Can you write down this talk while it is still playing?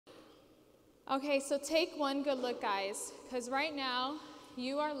Okay, so take one good look, guys, because right now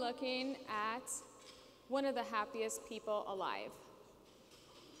you are looking at one of the happiest people alive.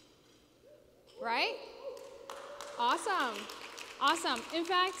 Right? Awesome. Awesome. In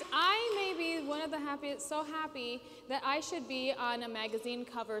fact, I may be one of the happiest, so happy that I should be on a magazine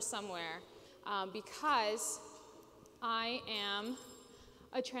cover somewhere because I am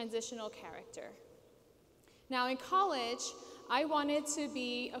a transitional character. Now, in college, I wanted to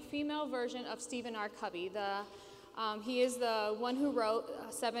be a female version of Stephen R. Covey. He is the one who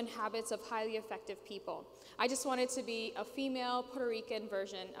wrote 7 Habits of Highly Effective People. I just wanted to be a female Puerto Rican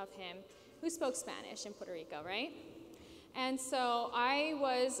version of him who spoke Spanish in Puerto Rico, right? And so I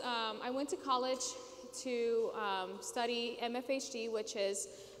went to college to study MFHD, which is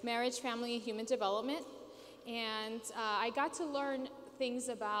Marriage, Family, and Human Development. And I got to learn things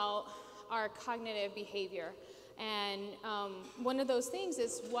about our cognitive behavior. And one of those things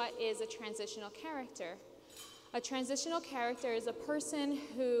is, what is a transitional character? A transitional character is a person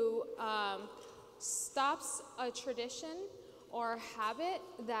who stops a tradition or habit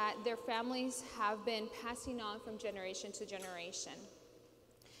that their families have been passing on from generation to generation.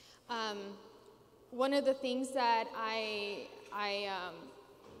 One of the things that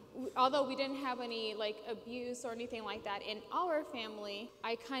although we didn't have any like abuse or anything like that in our family,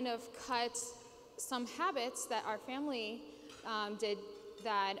 I kind of cut some habits that our family did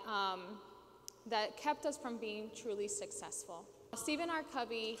that kept us from being truly successful. Stephen R.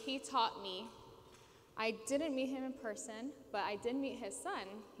 Covey, he taught me. I didn't meet him in person, but I did meet his son.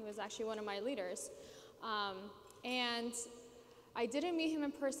 He was actually one of my leaders. And I didn't meet him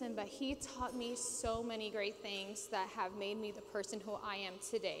in person, but he taught me so many great things that have made me the person who I am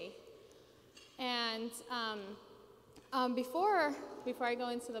today. And before I go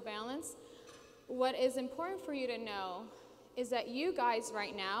into the balance, what is important for you to know is that you guys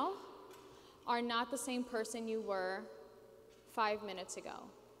right now are not the same person you were 5 minutes ago.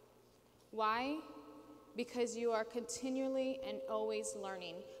 Why? Because you are continually and always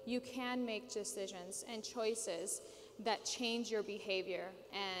learning. You can make decisions and choices that change your behavior,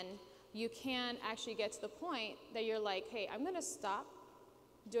 and you can actually get to the point that you're like, hey, I'm gonna stop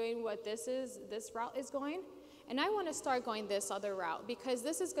doing what this route is going, and I wanna start going this other route because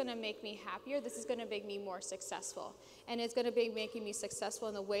this is gonna make me happier, this is gonna make me more successful, and it's gonna be making me successful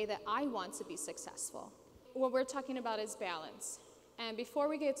in the way that I want to be successful. What we're talking about is balance. And before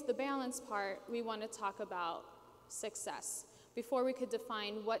we get to the balance part, we want to talk about success. Before we could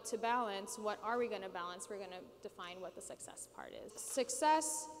define what to balance, what are we going to balance, we're going to define what the success part is.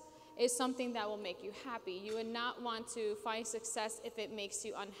 Success is something that will make you happy. You would not want to find success if it makes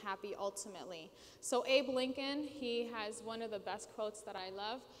you unhappy ultimately. So Abe Lincoln, he has one of the best quotes that I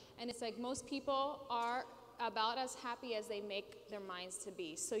love, and it's like, most people are about as happy as they make their minds to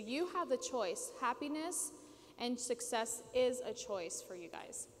be. So you have the choice. Happiness and success is a choice for you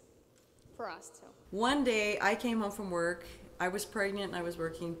guys, for us too. One day I came home from work. I was pregnant and I was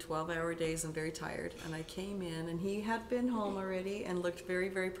working 12-hour days and very tired. And I came in and he had been home already and looked very,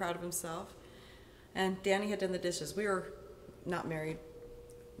 very proud of himself. And Danny had done the dishes. We were not married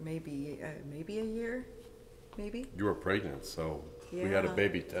maybe a year, maybe. You were pregnant, so yeah. We had a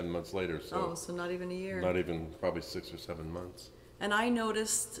baby 10 months later. So not even a year. Not even, probably 6 or 7 months. And I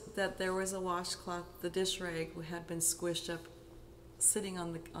noticed that there was a washcloth, the dish rag had been squished up, sitting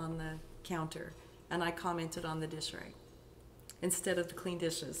on the counter, and I commented on the dish rag instead of the clean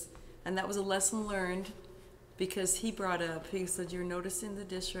dishes. And that was a lesson learned, because he brought up, he said, you're noticing the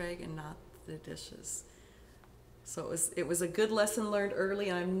dish rag and not the dishes. So it was a good lesson learned early,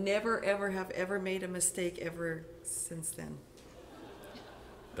 and I've never ever made a mistake ever since then.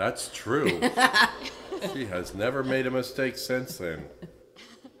 That's true. She has never made a mistake since then.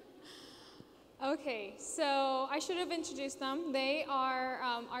 Okay, so I should have introduced them. They are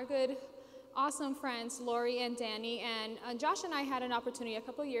our good, awesome friends, Lori and Danny. And Josh and I had an opportunity a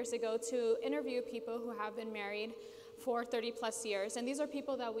couple years ago to interview people who have been married for 30 plus years. And these are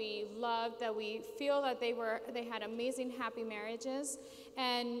people that we love, that we feel that they had amazing, happy marriages.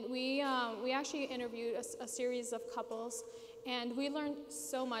 And we actually interviewed a series of couples. And we learned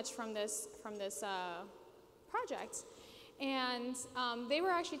so much from this project. And they were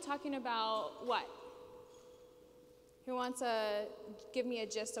actually talking about what? Who wants to give me a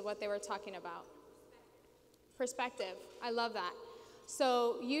gist of what they were talking about? Perspective. I love that.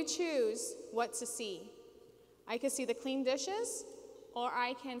 So you choose what to see. I could see the clean dishes, or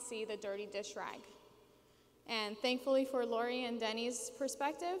I can see the dirty dish rag. And thankfully for Lori and Denny's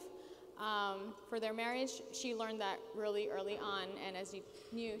perspective, for their marriage, she learned that really early on, and as you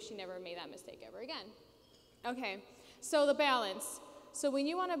knew, she never made that mistake ever again. Okay, so the balance. So when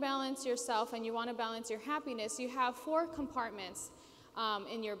you want to balance yourself and you want to balance your happiness, you have 4 compartments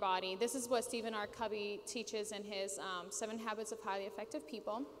in your body. This is what Stephen R. Covey teaches in his 7 Habits of Highly Effective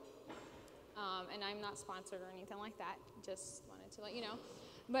People. And I'm not sponsored or anything like that. Just wanted to let you know.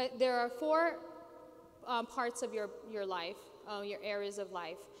 But there are 4 parts of your life, your areas of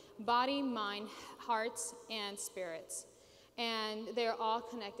life: body, mind, hearts, and spirits. And they're all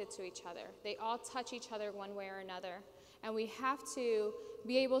connected to each other. They all touch each other one way or another. And we have to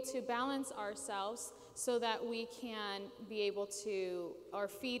be able to balance ourselves so that we can be able to, or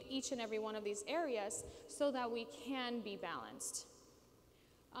feed each and every one of these areas so that we can be balanced.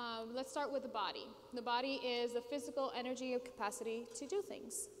 Let's start with the body. The body is the physical energy of capacity to do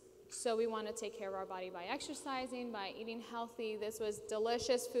things. So we want to take care of our body by exercising, by eating healthy. This was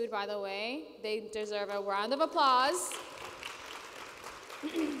delicious food, by the way. They deserve a round of applause.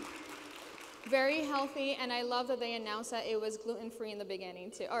 Very healthy, and I love that they announced that it was gluten-free in the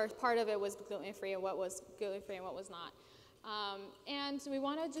beginning too, or part of it was gluten-free and what was gluten-free and what was not. And we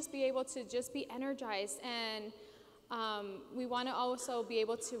want to just be able to just be energized, and we want to also be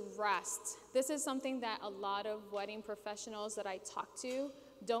able to rest. This is something that a lot of wedding professionals that I talk to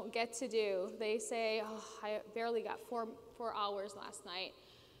don't get to do. They say, oh, I barely got 4 hours last night.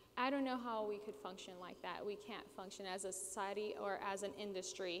 I don't know how we could function like that. We can't function as a society or as an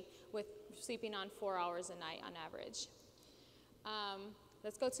industry with sleeping on 4 hours a night on average.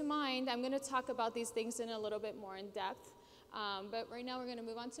 Let's go to mind. I'm going to talk about these things in a little bit more in depth. But right now we're going to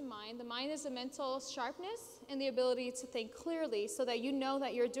move on to mind. The mind is the mental sharpness and the ability to think clearly so that you know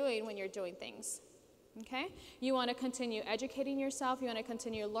that you're doing when you're doing things. Okay? You want to continue educating yourself. You want to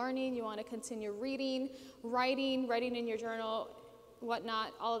continue learning. You want to continue reading, writing in your journal,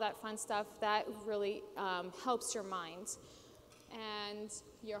 whatnot, all of that fun stuff. That really helps your mind. And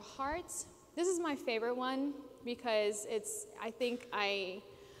your heart. This is my favorite one because if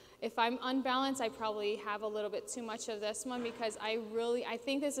I'm unbalanced, I probably have a little bit too much of this one because I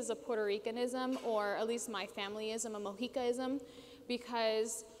think this is a Puerto Ricanism, or at least my familyism, a Mojicaism,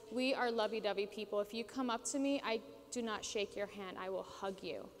 because we are lovey-dovey people. If you come up to me, I do not shake your hand. I will hug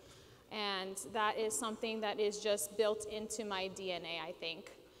you. And that is something that is just built into my DNA, I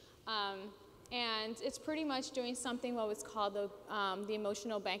think. And it's pretty much doing something what was called the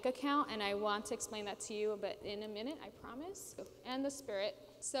emotional bank account, and I want to explain that to you but in a minute, I promise. And the spirit.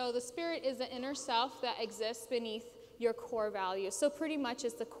 So the spirit is the inner self that exists beneath your core values. So pretty much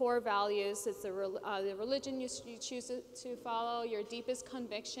it's the core values, it's the religion you choose to follow, your deepest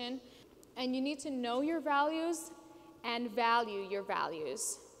conviction, and you need to know your values and value your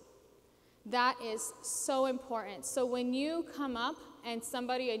values. That is so important. So when you come up and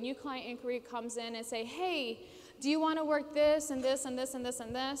a new client inquiry comes in and say, hey, do you want to work this and this and this and this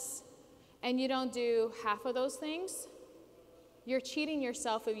and this, and you don't do half of those things, you're cheating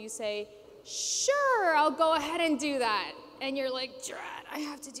yourself if you say, sure, I'll go ahead and do that. And you're like, drat, I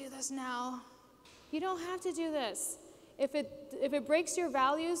have to do this now. You don't have to do this. If it breaks your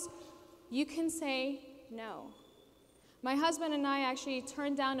values, you can say no. My husband and I actually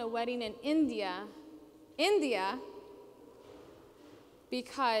turned down a wedding in India,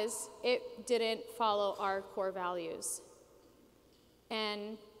 because it didn't follow our core values.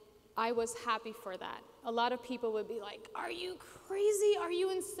 And I was happy for that. A lot of people would be like, are you crazy? Are you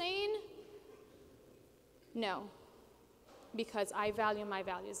insane? No, because I value my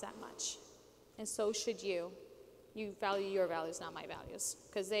values that much. And so should you. You value your values, not my values,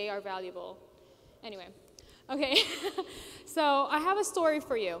 because they are valuable. Anyway. Okay, so I have a story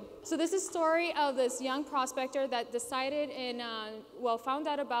for you. So this is a story of this young prospector that decided found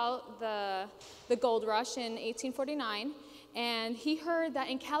out about the gold rush in 1849, and he heard that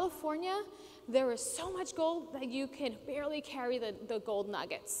in California, there was so much gold that you can barely carry the gold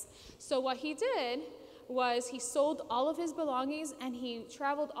nuggets. So what he did was he sold all of his belongings and he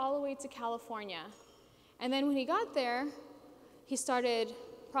traveled all the way to California. And then when he got there, he started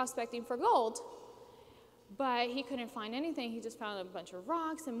prospecting for gold. But he couldn't find anything. He just found a bunch of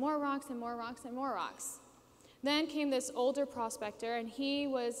rocks and more rocks and more rocks and more rocks. Then came this older prospector, and he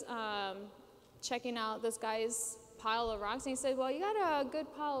was checking out this guy's pile of rocks. And he said, well, you got a good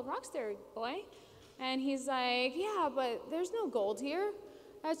pile of rocks there, boy. And he's like, yeah, but there's no gold here.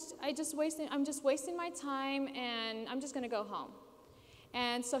 I'm just wasting my time, and I'm just going to go home.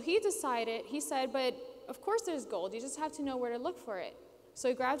 And so he said, but of course there's gold. You just have to know where to look for it. So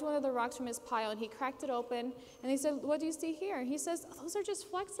he grabbed one of the rocks from his pile and he cracked it open, and he said, what do you see here? He says, those are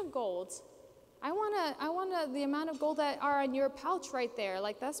just flecks of gold. I want the amount of gold that are in your pouch right there.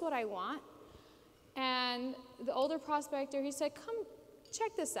 Like, that's what I want. And the older prospector, he said, come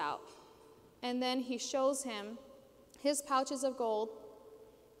check this out. And then he shows him his pouches of gold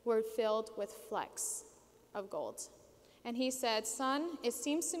were filled with flecks of gold. And he said, "Son, it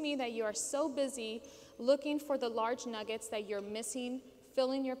seems to me that you are so busy looking for the large nuggets that you're missing,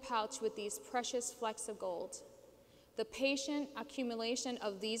 filling your pouch with these precious flecks of gold. The patient accumulation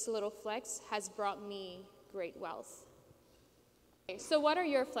of these little flecks has brought me great wealth." Okay, so what are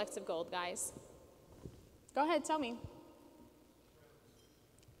your flecks of gold, guys? Go ahead, tell me.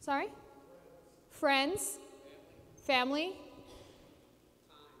 Sorry? Friends? Family?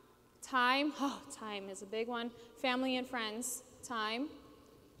 Time. Oh, time is a big one. Family and friends. Time.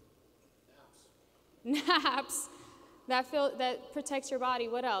 Naps. That protects your body.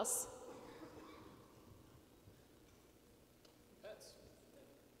 What else? Pets.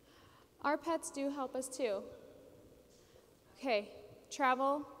 Our pets do help us too. Okay.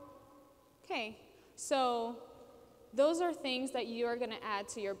 Travel. Okay. So those are things that you are going to add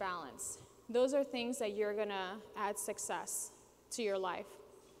to your balance. Those are things that you're going to add success to your life.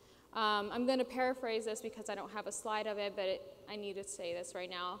 I'm going to paraphrase this because I don't have a slide of it, but I need to say this right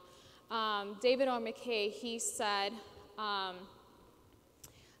now. David R. McKay, he said,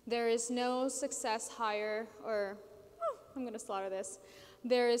 there is no success higher, or I'm going to slaughter this.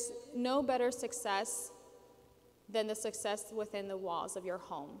 There is no better success than the success within the walls of your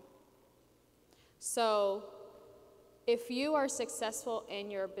home. So if you are successful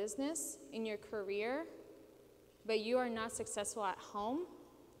in your business, in your career, but you are not successful at home,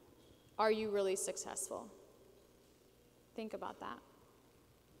 are you really successful? Think about that.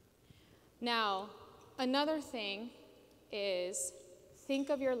 Now, another thing is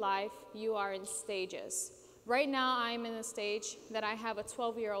think of your life, you are in stages. Right now, I'm in a stage that I have a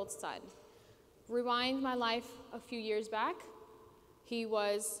 12-year-old son. Rewind my life a few years back, he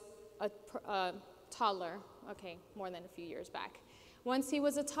was a toddler, okay, more than a few years back. Once he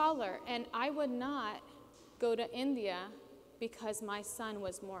was a toddler, and I would not go to India because my son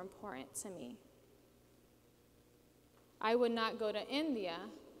was more important to me. I would not go to India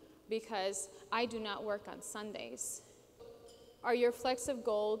because I do not work on Sundays. Are your flecks of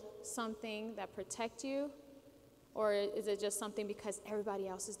gold something that protect you, or is it just something because everybody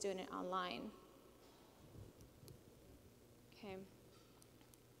else is doing it online? Okay.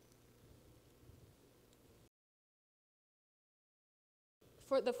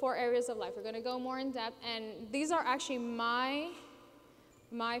 For the 4 areas of life, we're going to go more in depth, and these are actually my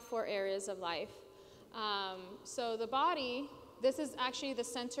 4 areas of life. So the body, this is actually the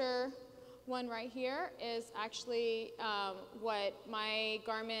center one right here, is actually what my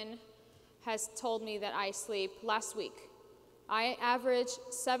Garmin has told me that I sleep last week. I average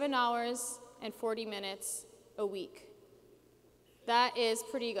 7 hours and 40 minutes a week. That is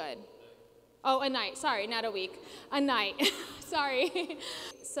pretty good. Oh, a night, sorry, not a week, a night, sorry.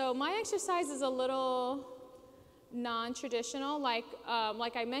 So my exercise is a little non-traditional, like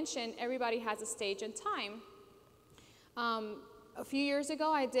I mentioned, everybody has a stage in time. A few years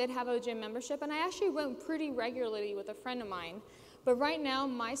ago, I did have a gym membership, and I actually went pretty regularly with a friend of mine. But right now,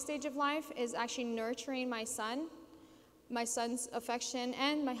 my stage of life is actually nurturing my son's affection,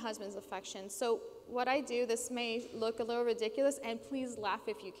 and my husband's affection. So what I do, this may look a little ridiculous, and please laugh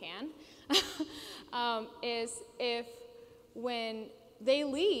if you can, is if when they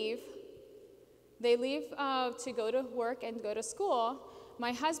leave to go to work and go to school,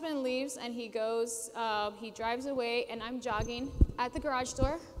 my husband leaves and he goes, he drives away, and I'm jogging at the garage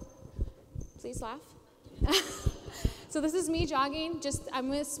door. Please laugh. So this is me jogging, I'm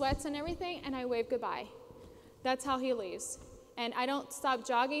with sweats and everything, and I wave goodbye. That's how he leaves. And I don't stop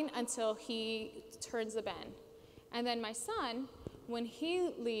jogging until he turns the bend. And then my son, when he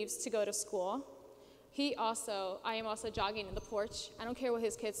leaves to go to school, I am also jogging in the porch. I don't care what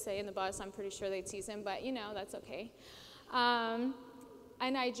his kids say in the bus. I'm pretty sure they tease him, but that's okay.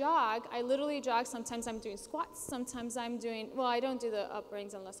 And I jog. I literally jog. Sometimes I'm doing squats. Sometimes I'm doing, I don't do the up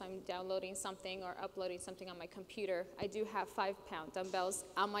rings unless I'm downloading something or uploading something on my computer. I do have 5-pound dumbbells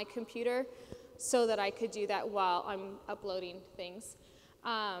on my computer so that I could do that while I'm uploading things.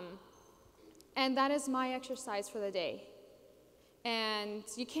 And that is my exercise for the day. And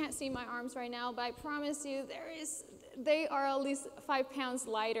you can't see my arms right now, but I promise you they are at least 5 pounds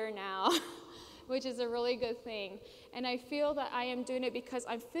lighter now, which is a really good thing. And I feel that I am doing it because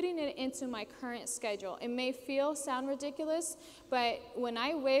I'm fitting it into my current schedule. It may sound ridiculous, but when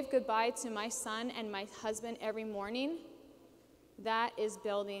I wave goodbye to my son and my husband every morning, that is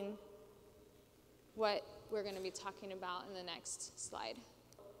building what we're going to be talking about in the next slide.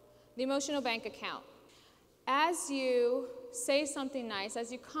 The emotional bank account. As you say something nice,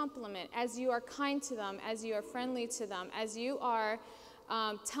 as you compliment, as you are kind to them, as you are friendly to them, as you are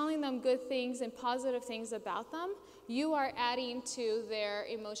telling them good things and positive things about them, you are adding to their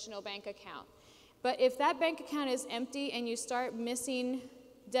emotional bank account. But if that bank account is empty and you start missing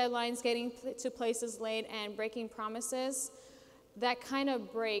deadlines, getting to places late, and breaking promises, that kind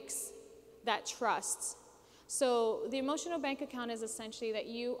of breaks that trust. So the emotional bank account is essentially that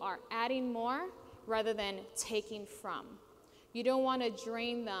you are adding more rather than taking from. You don't want to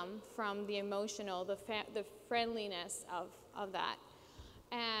drain them from the emotional, the friendliness of that.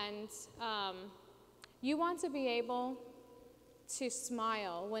 And you want to be able to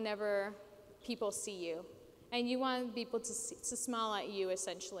smile whenever people see you. And you want people to smile at you,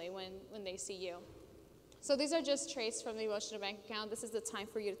 essentially, when they see you. So these are just traits from the emotional bank account. This is the time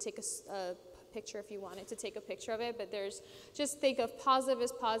for you to take a picture if you wanted to take a picture of it. But just think of positive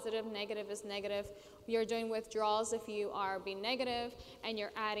is positive, negative is negative. You're doing withdrawals if you are being negative, and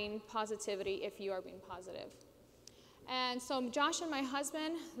you're adding positivity if you are being positive. And so Josh and my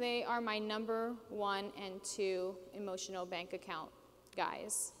husband, they are my number 1 and 2 emotional bank account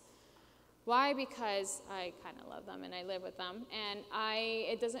guys. Why? Because I kind of love them and I live with them. And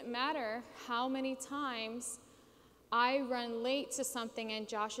it doesn't matter how many times I run late to something and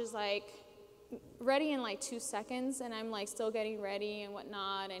Josh is like ready in like 2 seconds, and I'm like still getting ready and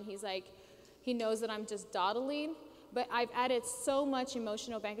whatnot. And he's like, he knows that I'm just dawdling. But I've added so much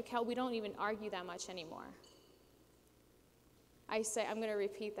emotional bank account, we don't even argue that much anymore. I'm going to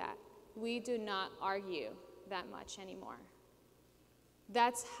repeat that. We do not argue that much anymore.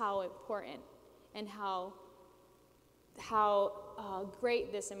 That's how important and how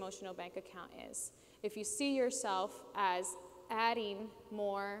great this emotional bank account is. If you see yourself as adding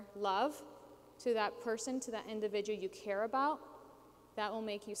more love to that person, to that individual you care about, that will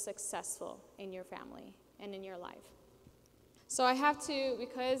make you successful in your family and in your life. So I have to,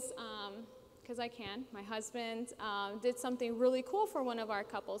 because I can, my husband did something really cool for one of our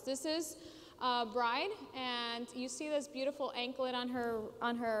couples. This is bride, and you see this beautiful anklet on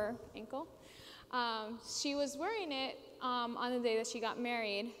her ankle. She was wearing it on the day that she got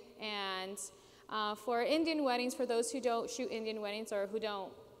married, and for Indian weddings, for those who don't shoot Indian weddings or who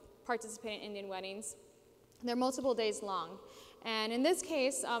don't participate in Indian weddings, they're multiple days long. And in this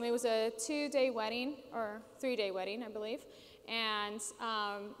case, it was a 2-day wedding, or 3-day wedding, I believe. And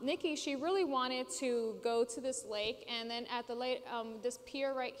Nikki, she really wanted to go to this lake, and then at the this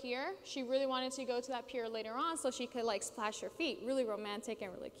pier right here, she really wanted to go to that pier later on so she could like splash her feet. Really romantic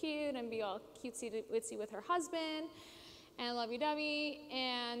and really cute, and be all cutesy-witsy with her husband and lovey-dovey.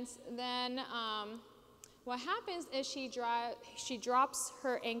 And then what happens is she drops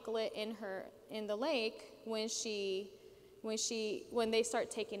her anklet in the lake when they start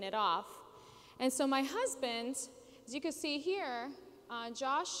taking it off. And so my husband, as you can see here,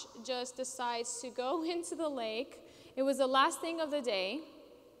 Josh just decides to go into the lake. It was the last thing of the day.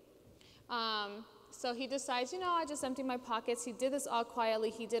 So he decides, I just emptied my pockets. He did this all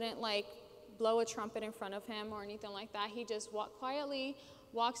quietly. He didn't like blow a trumpet in front of him or anything like that. He just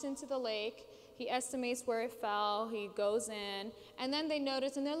walks into the lake. He estimates where it fell. He goes in. And then they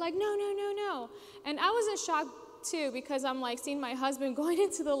notice, and they're like, no, no, no, no. And I was in shock too, because I'm like seeing my husband going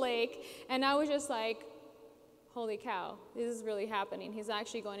into the lake, and I was just like, holy cow, this is really happening. He's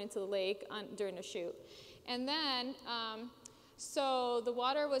actually going into the lake during a shoot. And then, so the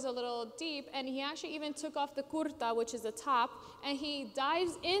water was a little deep, and he actually even took off the kurta, which is the top, and he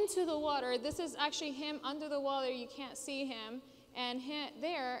dives into the water. This is actually him under the water. You can't see him. And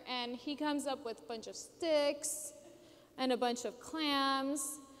he comes up with a bunch of sticks and a bunch of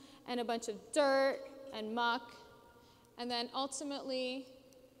clams and a bunch of dirt and muck. And then ultimately,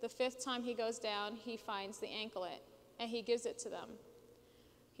 the 5th time he goes down, he finds the anklet, and he gives it to them.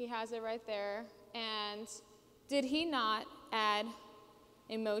 He has it right there. And did he not add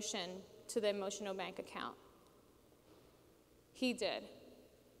emotion to the emotional bank account? He did.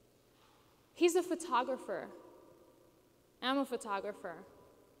 He's a photographer. I'm a photographer.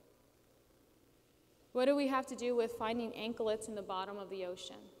 What do we have to do with finding anklets in the bottom of the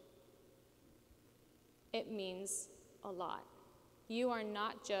ocean? It means a lot. You are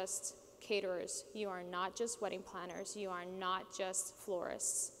not just caterers. You are not just wedding planners. You are not just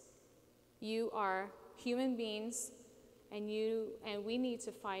florists. You are human beings, and we need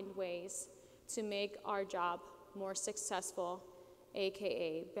to find ways to make our job more successful,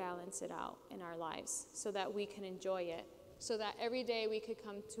 aka balance it out in our lives so that we can enjoy it, so that every day we could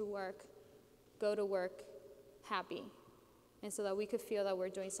come to work, go to work happy, and so that we could feel that we're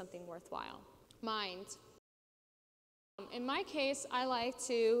doing something worthwhile. Mind. In my case, I like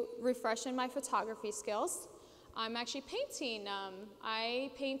to refreshen my photography skills. I'm actually painting. I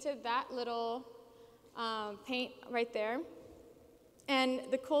painted that little paint right there. And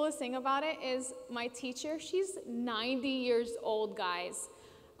the coolest thing about it is my teacher, she's 90 years old, guys.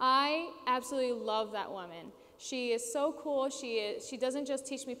 I absolutely love that woman. She is so cool. She doesn't just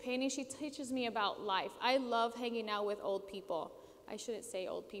teach me painting, she teaches me about life. I love hanging out with old people. I shouldn't say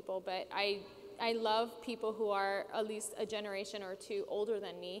old people, but I love people who are at least a generation or two older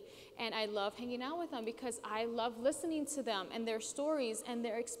than me, and I love hanging out with them because I love listening to them and their stories and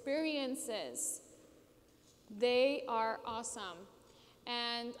their experiences. They are awesome.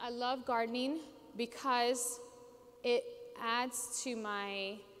 And I love gardening because it adds to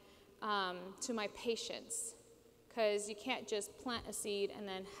my patience, because you can't just plant a seed and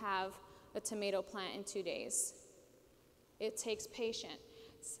then have a tomato plant in 2 days. It takes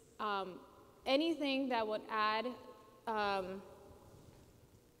patience. Anything that would add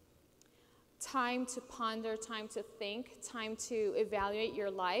time to ponder, time to think, time to evaluate your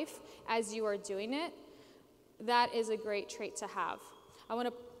life as you are doing it, that is a great trait to have. I want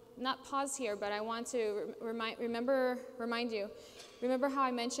to not pause here, but I want to remind you. Remember how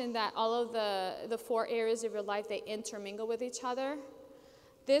I mentioned that all of the 4 areas of your life, they intermingle with each other?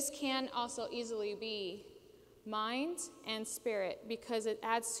 This can also easily be mind and spirit, because it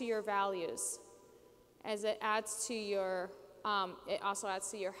adds to your values, as it adds to your it also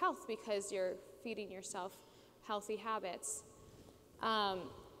adds to your health, because you're feeding yourself healthy habits.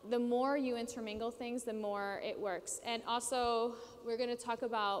 The more you intermingle things, the more it works. And also, we're going to talk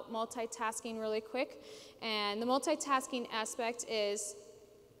about multitasking really quick. And the multitasking aspect is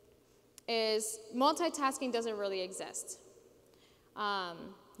multitasking doesn't really exist.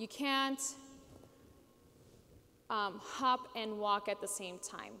 You can't hop and walk at the same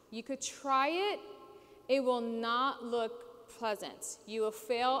time. You could try it. It will not look pleasant. You will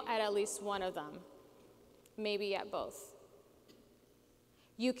fail at least one of them, maybe at both.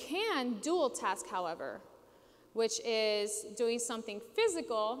 You can dual task, however, which is doing something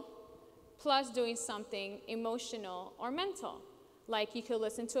physical plus doing something emotional or mental. Like you could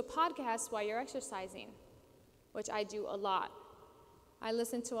listen to a podcast while you're exercising, which I do a lot. I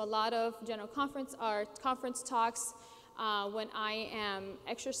listen to a lot of general conference talks when I am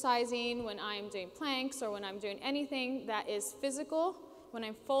exercising, when I'm doing planks, or when I'm doing anything that is physical. When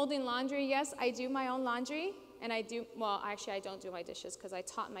I'm folding laundry, yes, I do my own laundry, and I don't do my dishes because I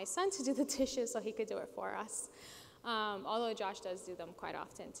taught my son to do the dishes so he could do it for us. Although Josh does do them quite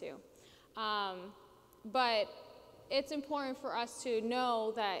often too. But it's important for us to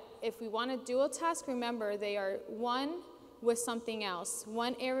know that if we want to dual task, remember they are one with something else,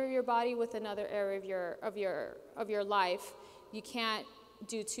 one area of your body with another area of your life. You can't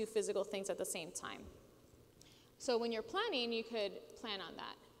do 2 physical things at the same time. So when you're planning, you could plan on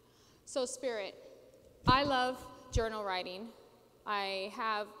that. So spirit, I love journal writing.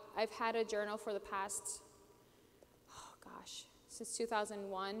 I've had a journal for the past, since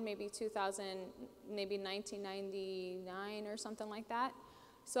 2001, maybe 1999 or something like that.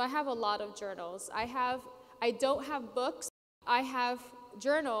 So I have a lot of journals. I don't have books. I have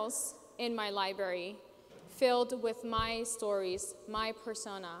journals in my library filled with my stories, my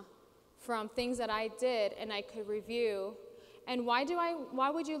persona, from things that I did and I could review. And why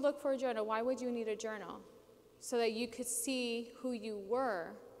would you look for a journal? Why would you need a journal? So that you could see who you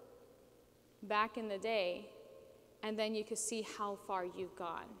were back in the day, and then you could see how far you've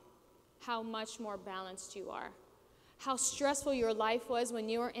gone, how much more balanced you are, how stressful your life was when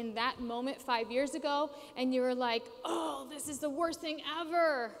you were in that moment 5 years ago, and you were like, oh, this is the worst thing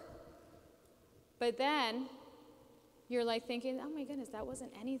ever. But then you're like thinking, oh my goodness, that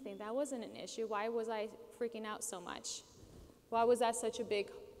wasn't anything. That wasn't an issue. Why was I freaking out so much? Why was that such a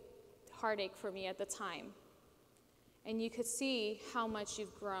big heartache for me at the time? And you could see how much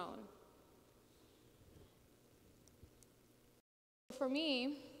you've grown. For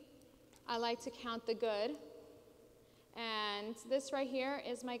me, I like to count the good. And this right here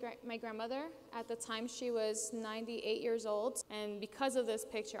is my grandmother. At the time, she was 98 years old. And because of this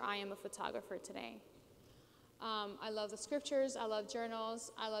picture, I am a photographer today. I love the scriptures. I love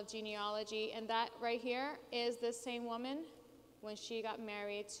journals. I love genealogy. And that right here is the same woman when she got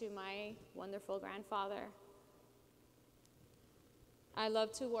married to my wonderful grandfather. I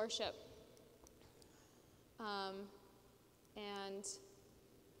love to worship. And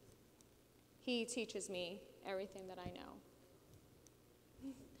he teaches me everything that I know.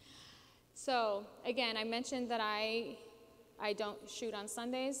 So, again, I mentioned that I don't shoot on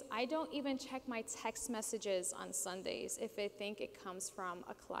Sundays. I don't even check my text messages on Sundays if I think it comes from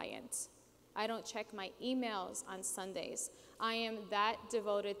a client. I don't check my emails on Sundays. I am that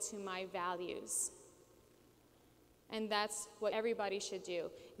devoted to my values. And that's what everybody should do.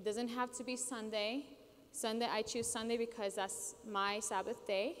 It doesn't have to be Sunday, Sunday, I choose Sunday because that's my Sabbath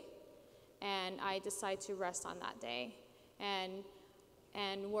day, and I decide to rest on that day and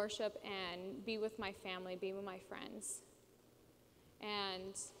worship and be with my family, be with my friends.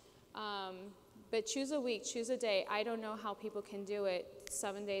 And but choose a week, choose a day. I don't know how people can do it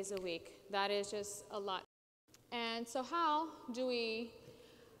 7 days a week. That is just a lot. And so how do we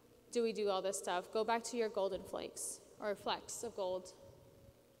do all this stuff? Go back to your golden flakes or flecks of gold.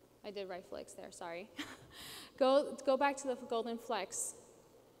 I did write flakes there, sorry. Go back to the golden flecks.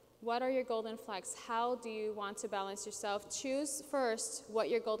 What are your golden flecks? How do you want to balance yourself? Choose first what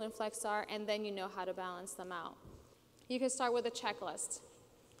your golden flecks are, and then you know how to balance them out. You can start with a checklist.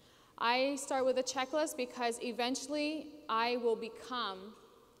 I start with a checklist because eventually I will become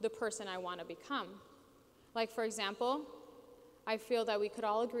the person I want to become. Like, for example, I feel that we could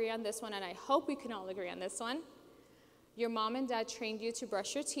all agree on this one, and I hope we can all agree on this one. Your mom and dad trained you to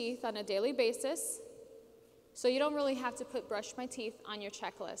brush your teeth on a daily basis, so you don't really have to put brush my teeth on your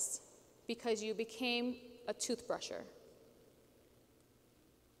checklist because you became a toothbrusher.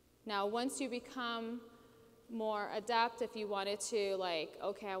 Now, once you become more adept, if you wanted to, like,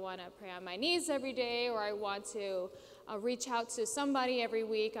 okay, I want to pray on my knees every day, or I want to reach out to somebody every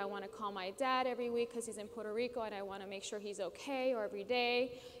week. I want to call my dad every week because he's in Puerto Rico and I want to make sure he's okay, or every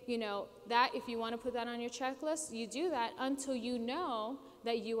day. You know, that if you want to put that on your checklist, you do that until you know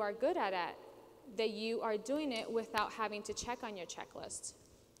that you are good at it, that you are doing it without having to check on your checklist.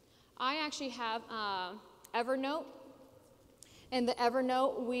 I actually have Evernote. And the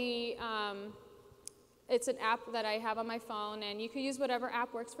Evernote, it's an app that I have on my phone, and you can use whatever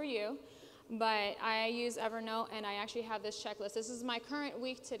app works for you. But I use Evernote, and I actually have this checklist. This is my current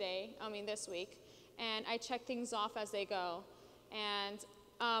week this week, and I check things off as they go. And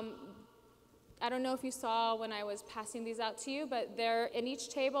I don't know if you saw when I was passing these out to you, but there in each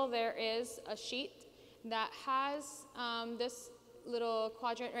table there is a sheet that has this little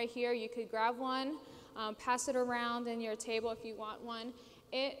quadrant right here. You could grab one, pass it around in your table if you want one.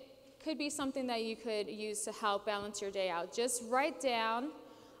 It could be something that you could use to help balance your day out. Just write down.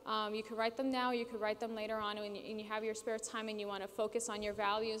 You could write them now, or you could write them later on when you have your spare time and you want to focus on your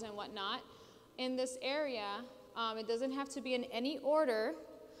values and whatnot. In this area, it doesn't have to be in any order,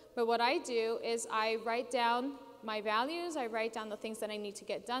 but what I do is I write down my values. I write down the things that I need to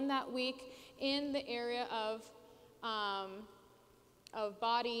get done that week in the area of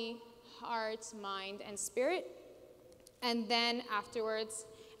body, heart, mind, and spirit. And then afterwards,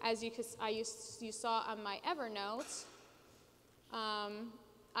 as you saw on my Evernote,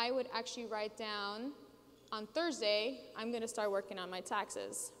 I would actually write down, on Thursday, I'm going to start working on my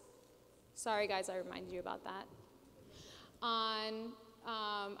taxes. Sorry, guys, I reminded you about that.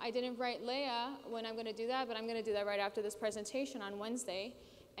 I didn't write Leah when I'm going to do that, but I'm going to do that right after this presentation on Wednesday.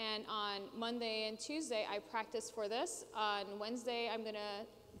 And on Monday and Tuesday, I practice for this. On Wednesday, I'm going to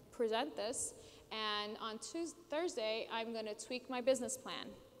present this. And on Thursday, I'm going to tweak my business plan.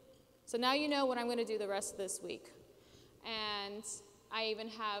 So now you know what I'm going to do the rest of this week. And I even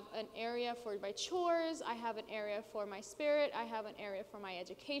have an area for my chores. I have an area for my spirit. I have an area for my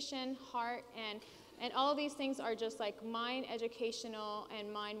education, heart, and all of these things are just like mind educational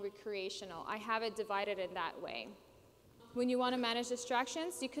and mind recreational. I have it divided in that way. When you want to manage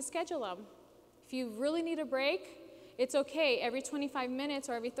distractions, you can schedule them. If you really need a break, it's okay. Every 25 minutes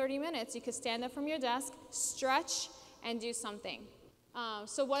or every 30 minutes, you can stand up from your desk, stretch, and do something.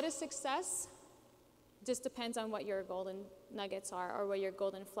 So what is success? Just depends on what your golden nuggets are or what your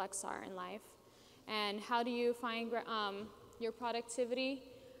golden flecks are in life. And how do you find your productivity?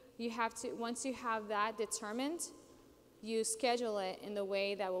 You have to, once you have that determined, you schedule it in the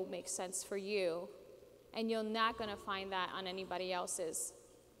way that will make sense for you. And you're not going to find that on anybody else's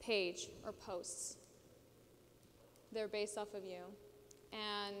page or posts. They're based off of you.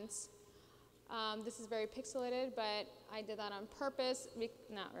 And this is very pixelated, but I did that on purpose.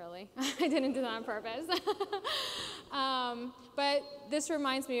 Not really. I didn't do that on purpose. But this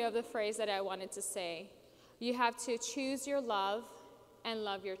reminds me of the phrase that I wanted to say. You have to choose your love and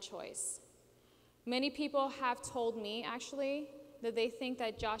love your choice. Many people have told me, actually, that they think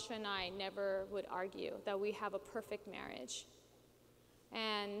that Joshua and I never would argue, that we have a perfect marriage.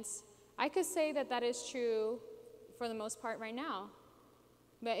 And I could say that that is true for the most part right now.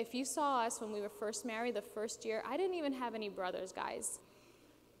 But if you saw us when we were first married, the first year, I didn't even have any brothers, guys.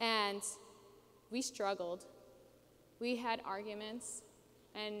 And we struggled. We had arguments.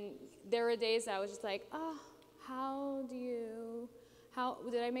 And there were days that I was just like,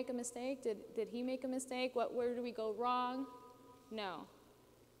 did I make a mistake? Did he make a mistake? Where did we go wrong? No.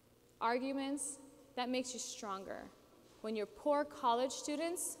 Arguments, that makes you stronger. When you're poor college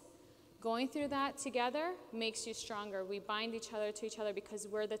students, Going through that together makes you stronger. We bind each other to each other because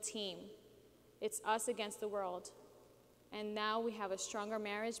we're the team. It's us against the world. And now we have a stronger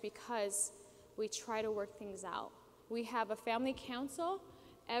marriage because we try to work things out. We have a family council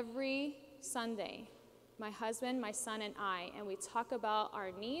every Sunday, my husband, my son, and I, and we talk about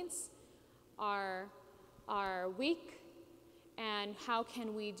our needs, our week, and how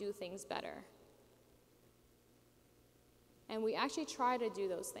can we do things better. And we actually try to do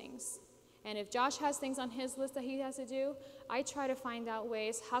those things. And if Josh has things on his list that he has to do, I try to find out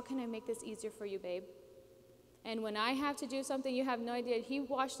ways, how can I make this easier for you, babe? And when I have to do something, you have no idea. He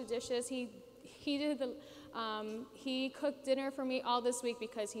washed the dishes. He cooked dinner for me all this week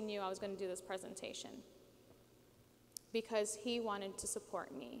because he knew I was going to do this presentation. Because he wanted to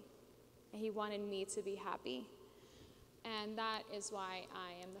support me. And he wanted me to be happy. And that is why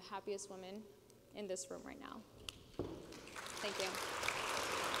I am the happiest woman in this room right now. Thank you.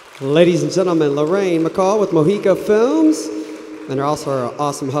 Ladies and gentlemen, Lorraine McCall with Mojica Films, and also her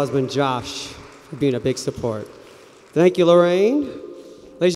awesome husband, Josh, for being a big support. Thank you, Lorraine.